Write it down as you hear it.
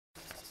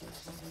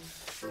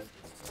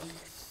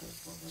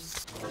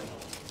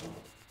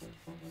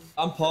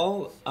I'm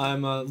Paul.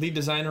 I'm a lead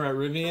designer at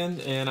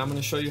Rivian, and I'm going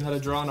to show you how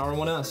to draw an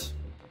R1S.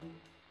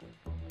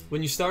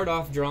 When you start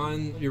off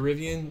drawing your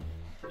Rivian,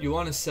 you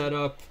want to set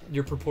up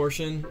your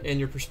proportion and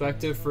your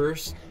perspective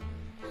first.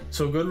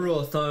 So a good rule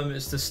of thumb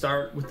is to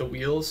start with the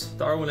wheels.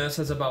 The R1S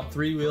has about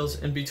 3 wheels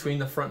in between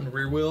the front and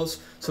rear wheels,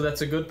 so that's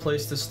a good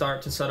place to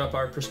start to set up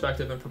our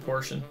perspective and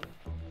proportion.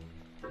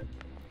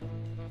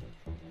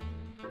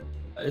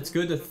 It's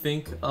good to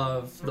think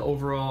of the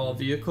overall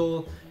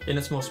vehicle in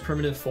its most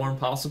primitive form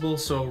possible.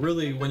 So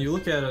really, when you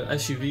look at an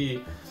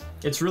SUV,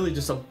 it's really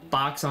just a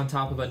box on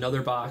top of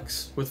another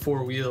box with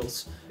 4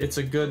 wheels. It's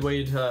a good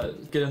way to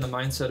get in the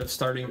mindset of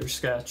starting your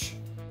sketch.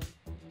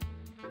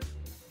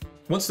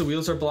 Once the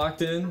wheels are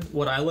blocked in,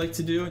 what I like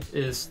to do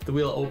is the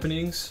wheel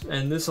openings,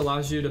 and this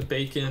allows you to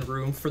bake in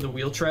room for the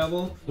wheel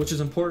travel, which is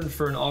important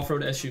for an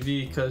off-road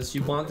SUV because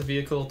you want the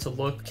vehicle to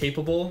look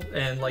capable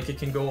and like it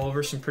can go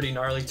over some pretty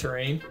gnarly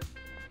terrain.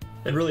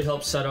 It really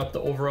helps set up the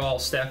overall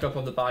stack up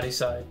of the body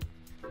side.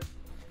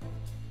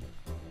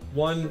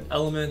 One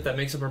element that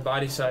makes up our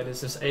body side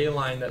is this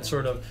A-line that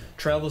sort of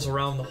travels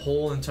around the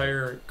whole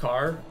entire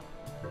car.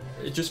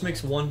 It just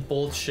makes one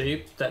bold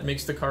shape that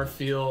makes the car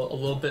feel a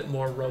little bit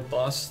more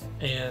robust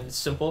and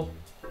simple.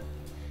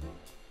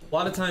 A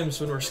lot of times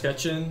when we're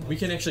sketching, we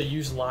can actually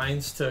use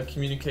lines to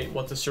communicate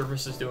what the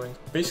surface is doing.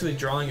 Basically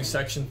drawing a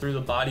section through the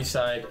body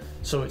side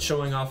so it's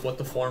showing off what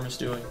the form is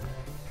doing.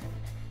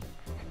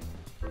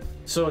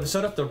 So to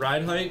set up the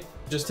ride height,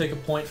 just take a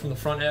point from the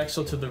front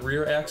axle to the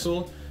rear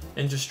axle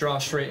and just draw a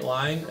straight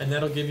line, and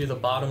that'll give you the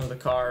bottom of the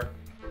car.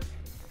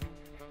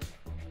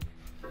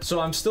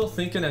 So I'm still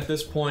thinking at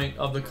this point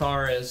of the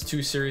car as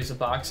 2 series of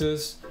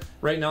boxes.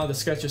 Right now the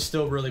sketch is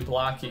still really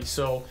blocky,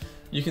 so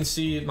you can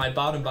see my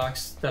bottom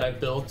box that I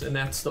built, and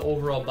that's the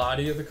overall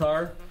body of the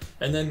car.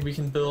 And then we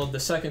can build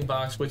the second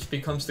box, which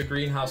becomes the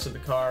greenhouse of the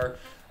car,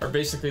 or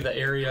basically the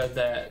area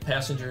that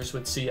passengers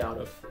would see out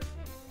of.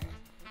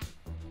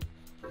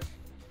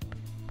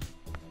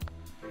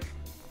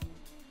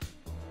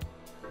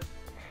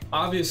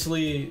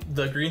 Obviously,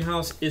 the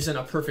greenhouse isn't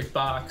a perfect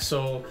box,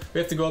 so we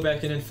have to go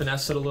back in and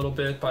finesse it a little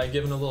bit by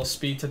giving a little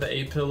speed to the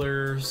A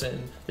pillars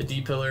and the D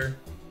pillar,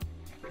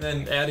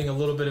 then adding a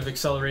little bit of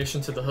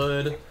acceleration to the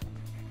hood.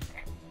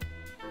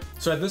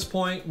 So at this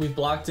point, we've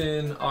blocked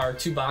in our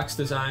 2-box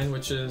design,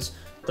 which is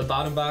the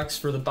bottom box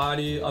for the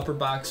body, upper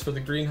box for the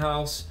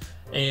greenhouse,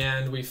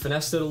 and we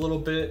finessed it a little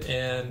bit,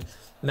 and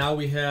now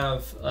we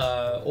have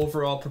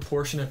overall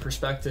proportion and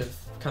perspective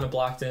kind of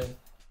blocked in.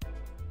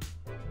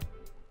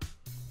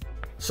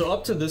 So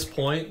up to this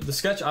point, the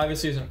sketch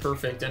obviously isn't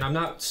perfect, and I'm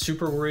not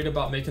super worried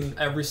about making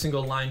every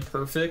single line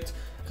perfect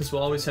because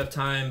we'll always have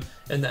time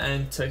in the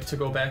end to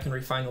go back and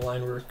refine the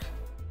line work.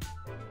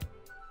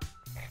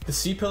 The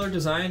C-pillar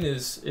design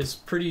is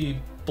pretty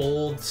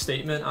bold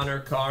statement on our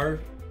car.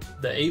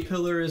 The A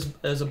pillar is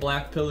a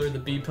black pillar, the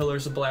B pillar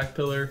is a black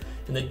pillar,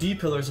 and the D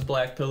pillar is a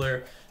black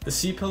pillar. The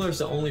C pillar is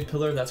the only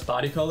pillar that's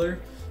body color,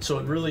 so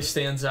it really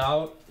stands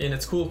out, and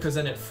it's cool because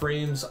then it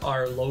frames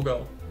our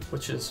logo,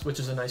 which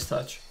is a nice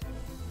touch.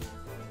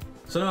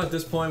 So now at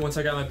this point, once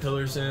I got my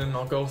pillars in,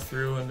 I'll go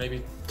through and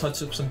maybe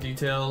touch up some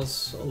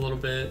details a little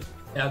bit,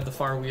 add the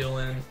far wheel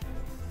in.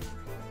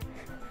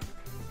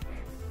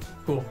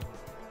 Cool.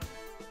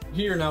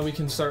 Here now we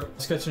can start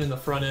sketching in the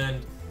front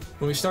end.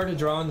 When we started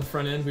drawing the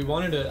front end, we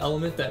wanted an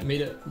element that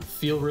made it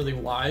feel really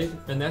wide,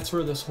 and that's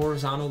where this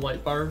horizontal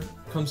light bar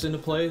comes into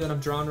play that I'm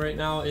drawing right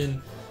now.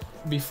 And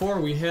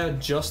before we had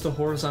just the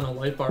horizontal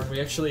light bar,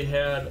 we actually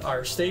had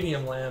our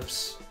stadium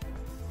lamps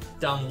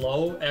down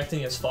low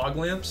acting as fog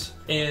lamps,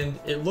 and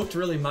it looked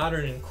really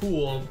modern and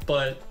cool,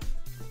 but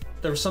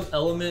there was some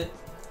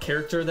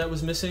character that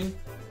was missing.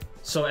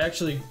 So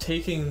actually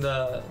taking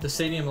the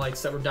stadium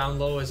lights that were down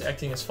low as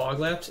acting as fog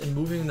lamps and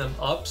moving them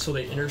up so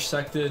they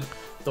intersected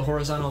the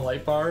horizontal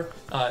light bar,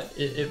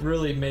 it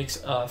really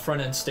makes a front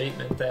end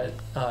statement that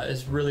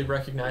is really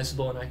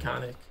recognizable and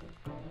iconic.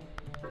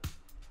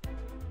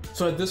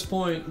 So at this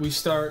point we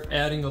start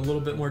adding a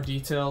little bit more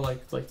detail,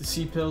 like the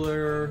C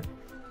pillar.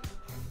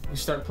 We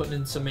start putting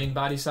in some main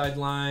body side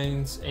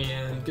lines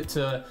and get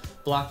to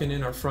blocking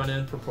in our front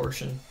end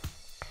proportion.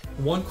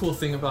 One cool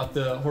thing about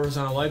the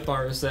horizontal light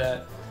bar is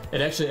that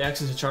it actually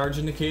acts as a charge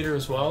indicator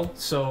as well.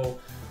 So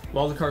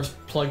while the car's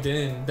plugged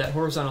in, that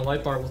horizontal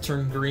light bar will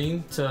turn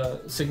green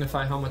to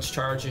signify how much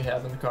charge you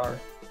have in the car.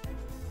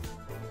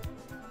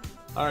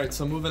 All right,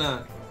 so moving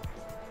on.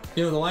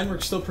 You know, the line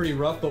work's still pretty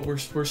rough, but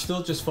we're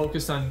still just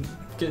focused on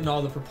getting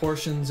all the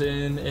proportions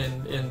in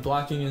and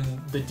blocking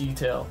in the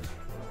detail.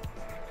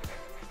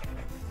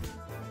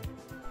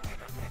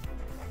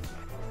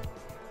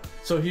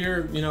 So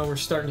here, you know, we're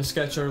starting to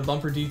sketch our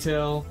bumper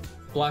detail,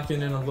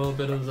 blocking in a little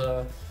bit of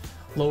the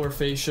lower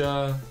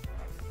fascia.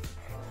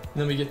 And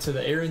then we get to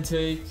the air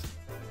intake.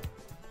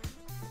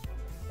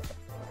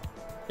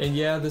 And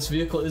yeah, this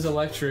vehicle is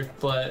electric,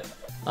 but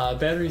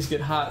batteries get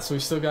hot, so we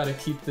still got to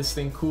keep this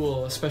thing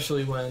cool,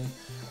 especially when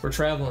we're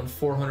traveling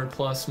 400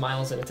 plus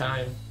miles at a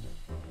time.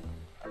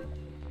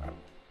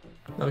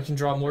 Now we can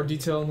draw more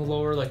detail in the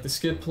lower, like the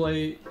skid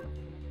plate.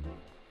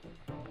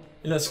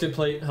 And that skid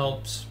plate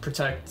helps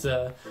protect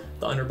the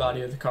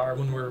underbody of the car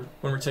when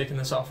we're taking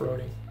this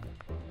off-roading.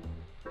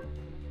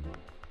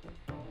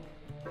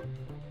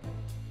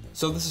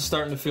 So this is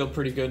starting to feel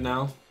pretty good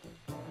now.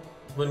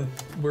 When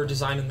we're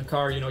designing the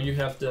car, you know, you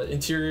have the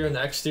interior and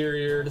the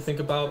exterior to think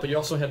about, but you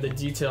also have the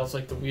details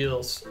like the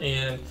wheels.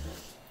 And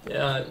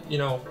you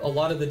know, a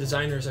lot of the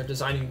designers are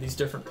designing these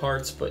different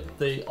parts, but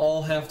they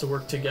all have to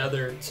work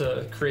together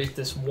to create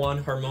this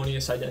one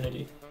harmonious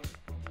identity.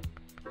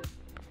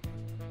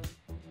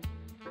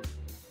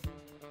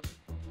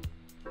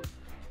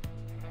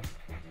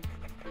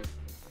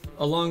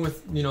 Along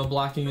with, you know,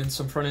 blocking in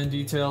some front end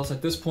details,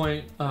 at this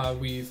point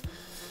we've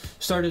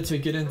started to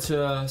get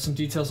into some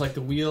details like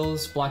the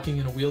wheels, blocking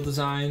in a wheel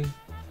design,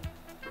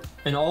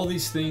 and all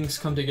these things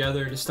come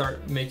together to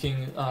start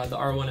making the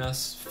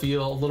R1S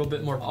feel a little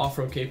bit more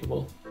off-road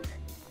capable.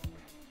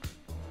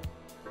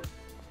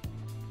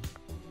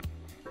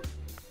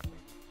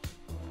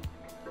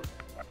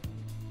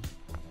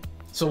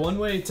 So one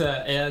way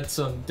to add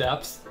some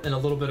depth and a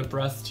little bit of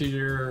breadth to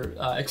your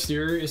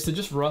exterior is to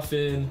just rough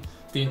in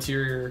the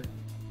interior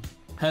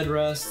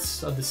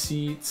headrests of the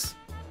seats,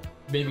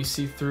 maybe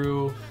see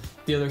through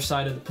the other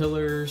side of the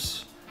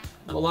pillars.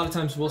 A lot of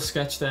times we'll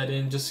sketch that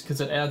in just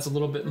because it adds a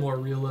little bit more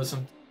realism.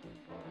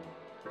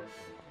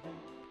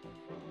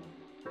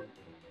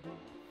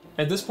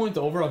 At this point,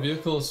 the overall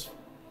vehicle is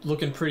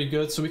looking pretty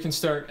good, so we can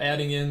start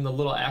adding in the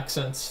little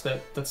accents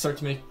that start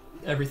to make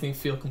everything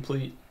feel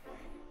complete.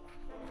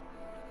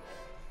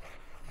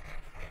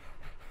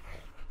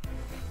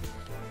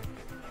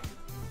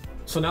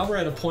 So now we're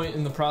at a point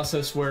in the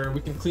process where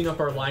we can clean up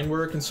our line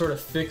work and sort of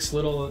fix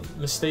little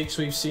mistakes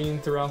we've seen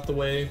throughout the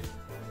way.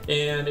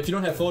 And if you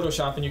don't have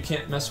Photoshop and you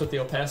can't mess with the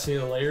opacity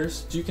of the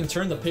layers, you can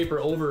turn the paper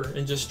over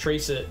and just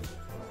trace it.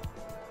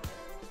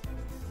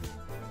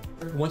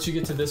 Once you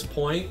get to this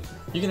point,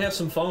 you can have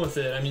some fun with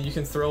it. I mean, you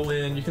can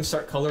you can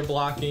start color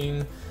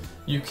blocking,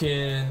 you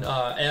can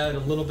add a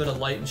little bit of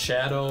light and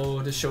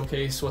shadow to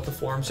showcase what the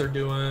forms are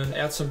doing,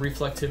 add some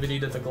reflectivity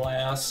to the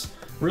glass.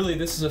 Really,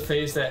 this is a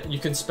phase that you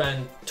can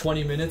spend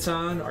 20 minutes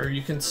on, or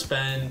you can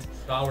spend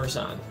hours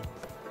on.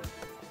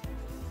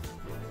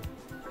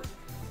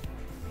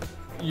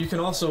 You can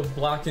also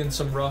block in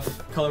some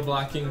rough color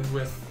blocking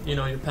with, you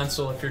know, your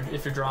pencil if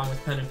you're drawing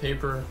with pen and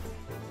paper,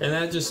 and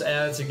that just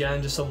adds,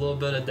 again, just a little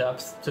bit of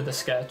depth to the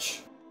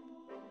sketch.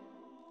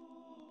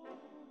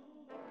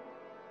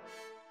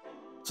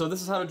 So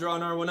this is how to draw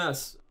an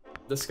R1S.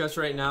 The sketch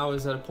right now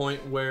is at a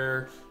point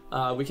where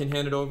we can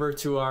hand it over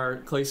to our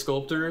clay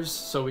sculptors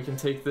so we can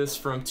take this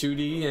from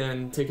 2D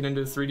and take it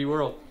into the 3D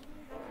world.